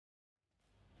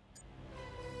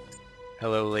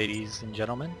Hello ladies and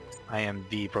gentlemen, I am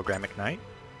the ProgramicKnight,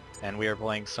 and we are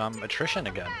playing some Attrition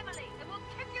again.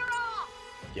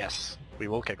 Yes, we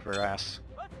will kick her ass.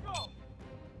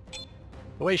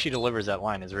 The way she delivers that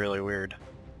line is really weird.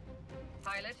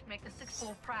 Pilot, make the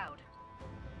 6-4 proud.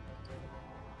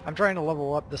 I'm trying to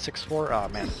level up the 6-4. Oh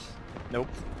man. Nope.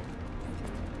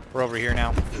 We're over here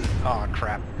now. Oh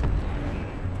crap.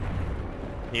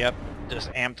 Yep,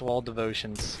 just amped wall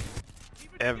devotions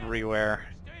everywhere.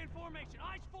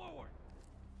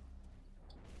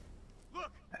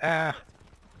 I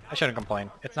shouldn't complain.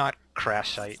 It's not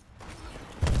crash site.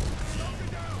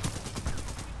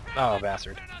 Oh,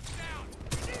 bastard.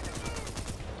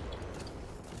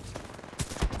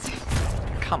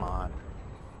 Come on.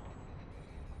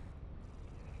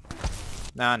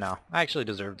 No. I actually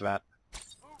deserved that.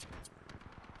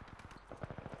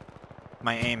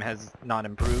 My aim has not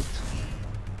improved.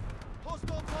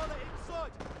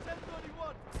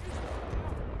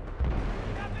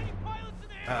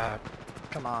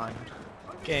 Come on.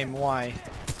 Game, why?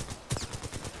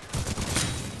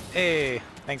 Hey,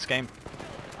 thanks game.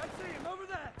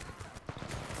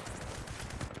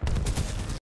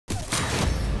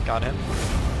 Got him.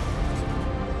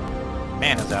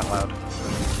 Man, is that loud.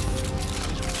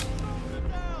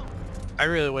 I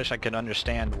really wish I could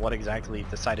understand what exactly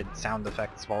decided sound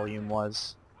effects volume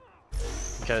was.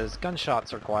 Because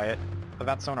gunshots are quiet, but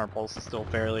that sonar pulse is still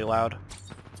fairly loud.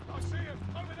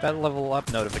 That level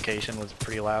up notification was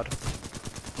pretty loud.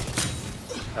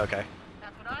 Okay.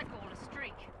 That's what I call a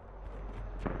streak.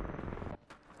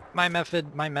 My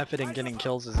method in getting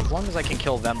kills is as long as I can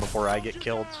kill them before I get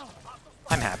killed,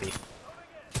 I'm happy.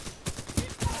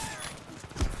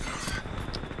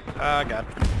 Oh god.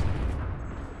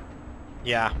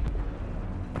 Yeah.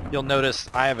 You'll notice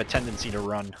I have a tendency to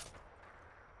run.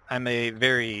 I'm a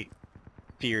very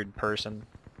feared person,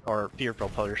 or fearful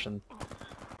person.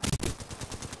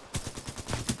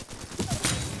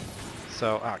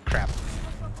 So, oh crap.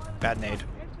 Bad nade.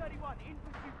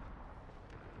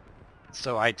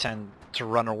 So I tend to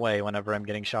run away whenever I'm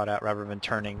getting shot at rather than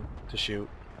turning to shoot.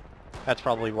 That's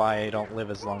probably why I don't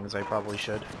live as long as I probably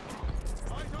should.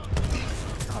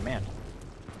 Oh man.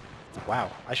 Wow,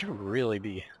 I should really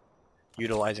be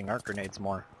utilizing arc grenades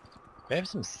more. They have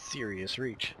some serious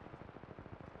reach.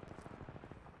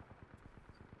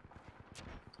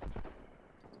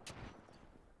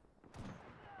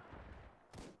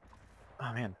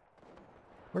 Oh man.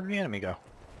 Where did the enemy go?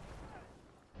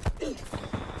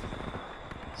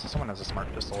 So someone has a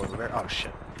smart pistol over there. Oh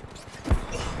shit.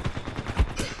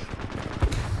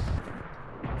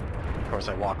 Of course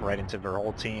I walk right into their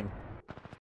whole team.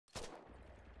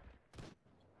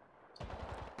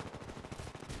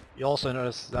 You also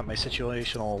notice that my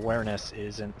situational awareness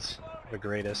isn't the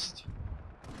greatest,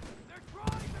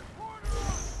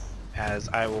 as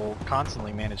I will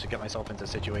constantly manage to get myself into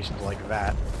situations like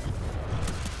that.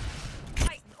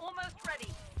 Titan, almost ready.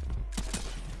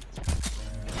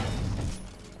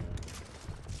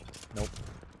 Nope.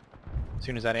 As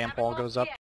soon as that amp wall goes up,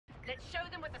 Let's show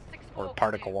them what the 6-4 or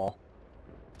particle wall,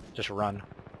 just run.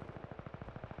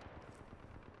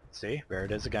 See? There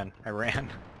it is again. I ran.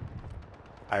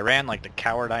 I ran like the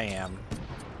coward I am.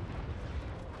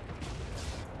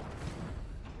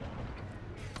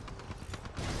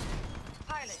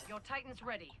 Pilot, your Titan's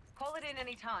ready. Call it in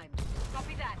any time.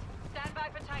 Copy that. Stand by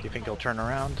for Titanfall. Do you think he'll turn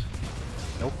around?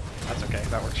 Nope. That's okay.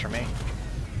 That works for me.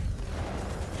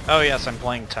 Oh yes, I'm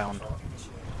playing town.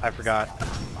 I forgot.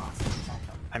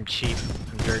 I'm cheap.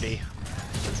 I'm dirty.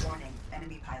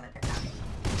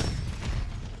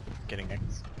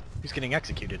 He's getting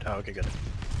executed. Oh, okay, good.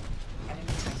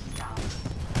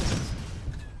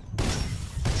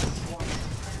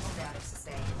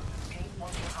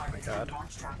 Oh my god.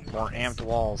 More amped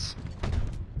walls.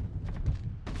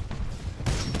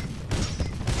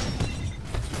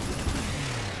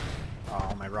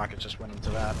 Oh, my rocket just went into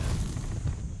that.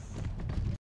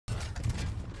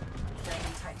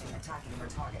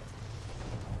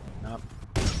 Nope.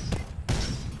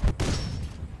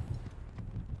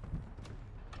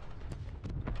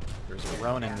 There's a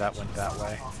Ronin that went that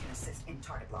way.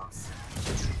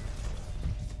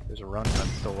 There's a Ronin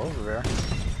that's still over there.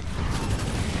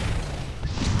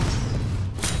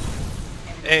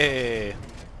 Hey!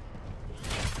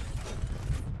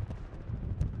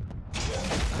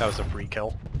 That was a free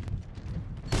kill.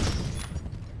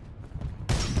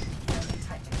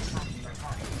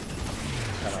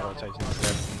 That other Titan's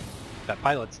dead. That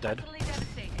pilot's dead.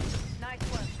 Nice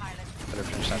work, pilot. Better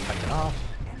finish that Titan off.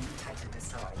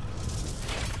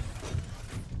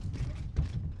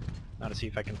 Now to see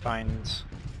if I can find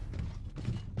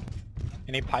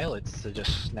any pilots to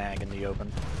just snag in the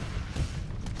open.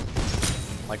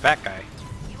 Like that guy.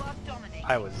 You are dominating.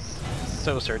 I was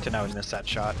so certain I would miss that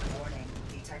shot. Warning,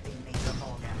 detecting major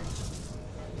hull damage.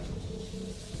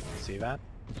 See that?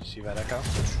 Did you see that echo?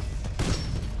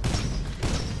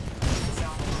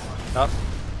 Oh,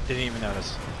 didn't even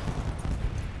notice.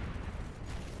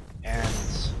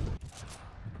 And...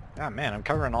 ah man, I'm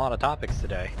covering a lot of topics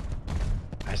today.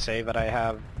 I say that I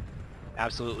have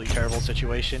absolutely terrible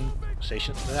situation...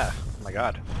 oh my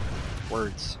god.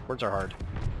 Words. Words are hard.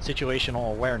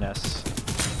 Situational awareness.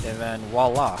 And then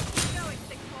voila. Keep going,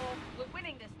 6-4. We're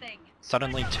winning this thing.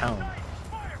 Suddenly tone.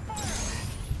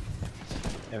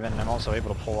 And then I'm also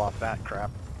able to pull off that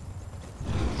crap.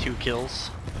 2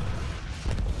 kills.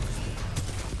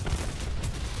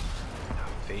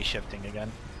 Phase shifting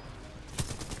again.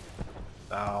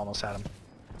 Oh, almost had him.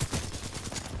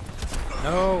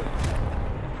 No!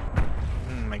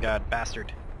 Oh my god,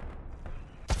 bastard.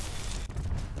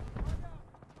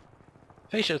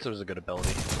 Phase shift was a good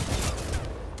ability.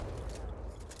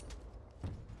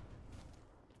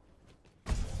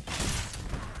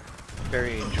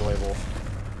 Very enjoyable.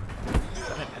 Is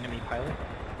that an enemy pilot?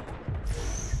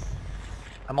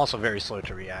 I'm also very slow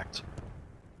to react.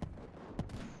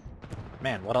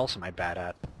 Man, what else am I bad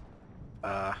at?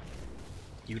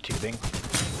 YouTubing.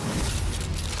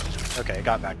 Okay, I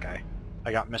got that guy.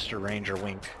 I got Mr. Ranger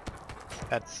Wink.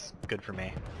 That's good for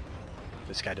me.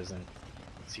 This guy doesn't...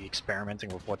 is he experimenting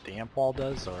with what the amp wall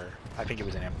does, or... I think it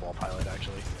was an amp wall pilot,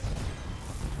 actually.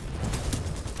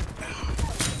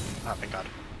 Oh, thank god.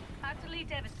 Utterly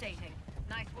devastating.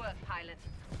 Nice work, pilot.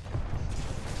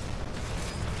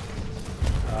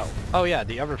 Oh yeah,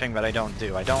 the other thing that I don't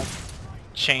do, I don't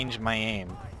change my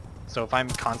aim. So if I'm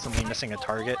constantly missing a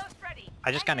target,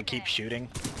 I just kind of keep shooting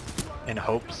in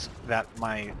hopes that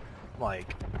my,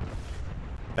 like,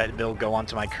 that they'll go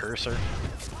onto my cursor. Your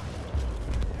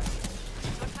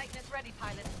Titan is ready,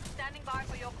 pilot. Standing by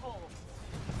for your call.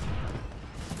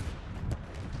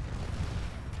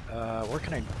 Where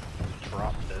can I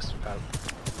drop this without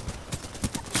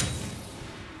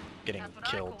getting That's what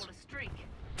killed? I call a streak.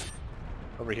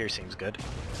 Over here seems good.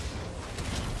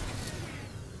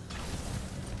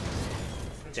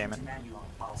 Damn it. Switching to manual,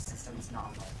 all systems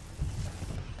nominal.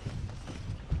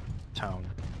 Tone.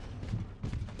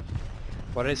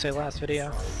 What did I say last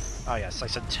video? Oh yes, I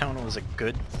said Tone was a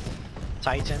good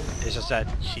Titan. It's just that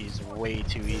she's way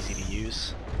too easy to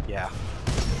use. Yeah.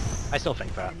 I still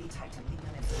think that. Enemy Titan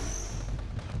eliminated.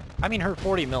 I mean, her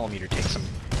 40mm takes some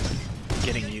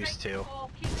getting used to.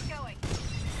 Keep it going.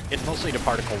 It's mostly the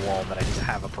particle wall that I didn't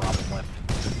have a problem with.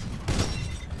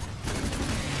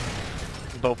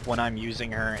 Both when I'm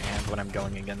using her and when I'm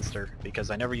going against her, because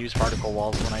I never use particle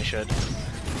walls when I should.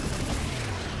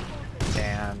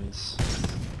 And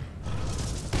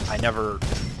I never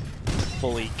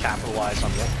fully capitalize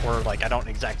on what, or like I don't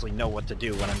exactly know what to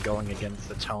do when I'm going against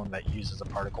the Tone that uses a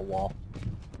particle wall.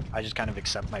 I just kind of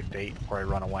accept my fate or I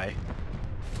run away.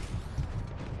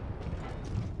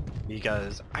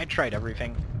 Because I tried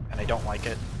everything and I don't like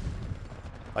it.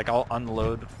 Like I'll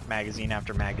unload magazine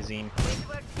after magazine Let's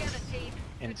work together, team.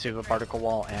 into the particle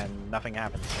wall and nothing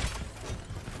happens.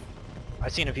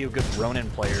 I've seen a few good Ronin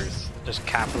players just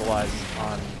capitalize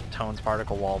on Tone's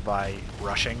particle wall by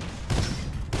rushing.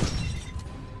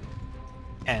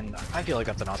 And I feel like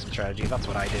that's an awesome strategy. That's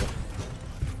what I do.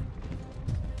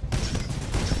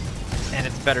 And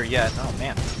it's better yet. Oh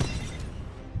man.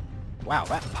 Wow,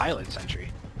 that pilot sentry.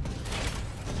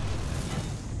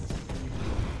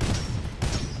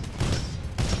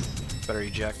 Better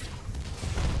eject.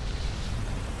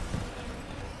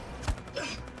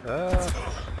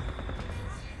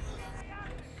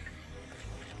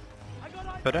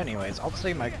 But anyways, I'll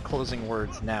say my closing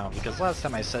words now, because last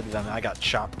time I said them, I got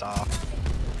chopped off.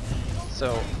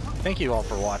 So, thank you all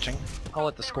for watching. I'll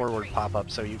let the scoreboard pop up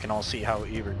so you can all see how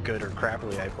either good or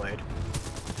crappily I played.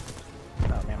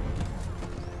 Oh man.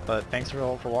 But thanks for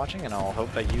all for watching, and I'll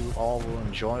hope that you all will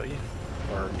enjoy,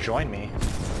 or join me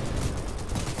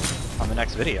on the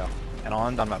next video. And I'll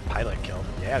end on my pilot kill.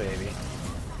 Yeah, baby.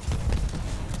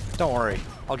 Don't worry,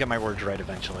 I'll get my words right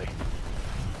eventually.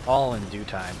 All in due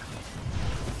time.